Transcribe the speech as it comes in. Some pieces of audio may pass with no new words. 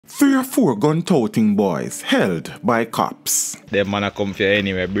3 or 4 gun-toting boys held by cops. Them man a come for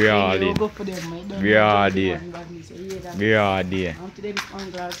anyway, brawling. Brawling. Brawling.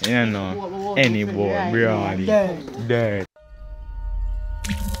 You know, any boy, brawling. Dead.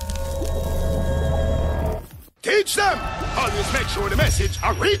 Teach them! Always make sure the message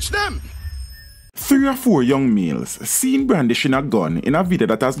reach them! 3 or 4 young males seen brandishing a gun in a video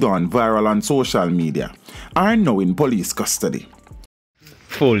that has gone viral on social media are now in police custody.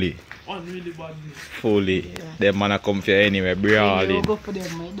 Fully. Them man a come for anyway, brawling.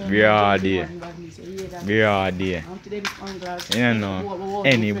 Brawling. Brawling. You know,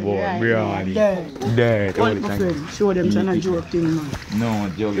 any boy, brawling. Dead. Show them trying to joke thing, man. No,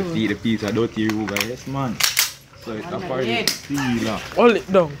 joke, see the piece of dirty Ruga, yes man. So it's a party stealer. Hold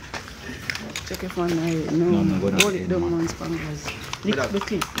it down. Check it on my head. No, hold it down, man, Spangers. Lick the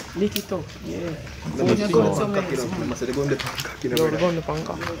clip. Lick it up. Yeah. When you go somewhere else, man. They go in the pancake. No, they go in the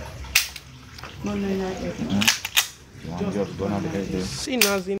pancake. No. Just go on the head there.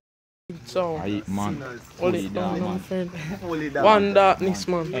 Sinners in so. I eat man. Hold it down, my friend. One darkness,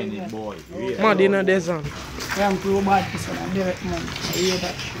 man. Any boy. Mad in a desert. I'm too bad for some direct man. I hear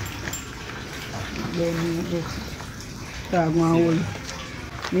that. Then you tag one hole.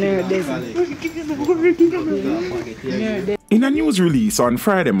 In a news release on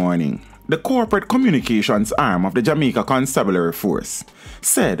Friday morning, the corporate communications arm of the Jamaica Constabulary Force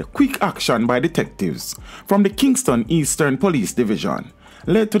said quick action by detectives from the Kingston Eastern Police Division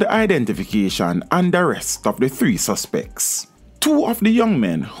led to the identification and arrest of the 3 suspects. 2 of the young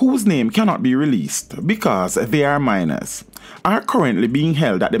men, whose name cannot be released because they are minors, are currently being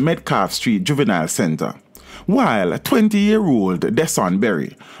held at the Metcalfe Street Juvenile Center, while 20-year-old Desson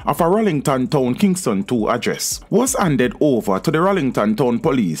Berry of a Rollington Town Kingston 2 address was handed over to the Rollington Town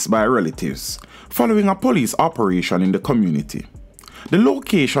Police by relatives following a police operation in the community. The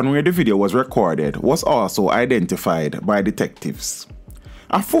location where the video was recorded was also identified by detectives.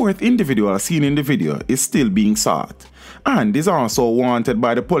 A 4th individual seen in the video is still being sought and is also wanted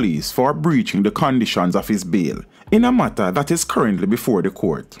by the police for breaching the conditions of his bail in a matter that is currently before the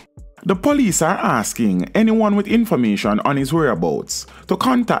court. The police are asking anyone with information on his whereabouts to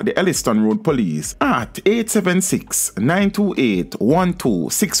contact the Elliston Road Police at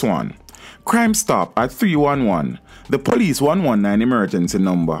 876-928-1261, Crime Stop at 311, the Police 119 emergency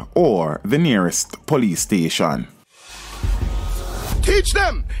number, or the nearest police station. Teach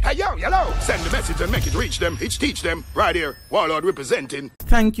them! Hey, yo, hello! Send the message and make it reach them. It's teach them. Right here. Warlord representing.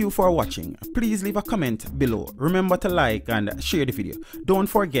 Thank you for watching. Please leave a comment below. Remember to like and share the video. Don't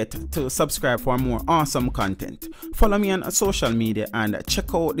forget to subscribe for more awesome content. Follow me on social media and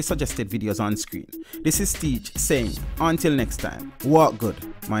check out the suggested videos on screen. This is Teach saying, until next time, walk good,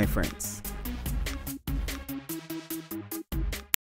 my friends.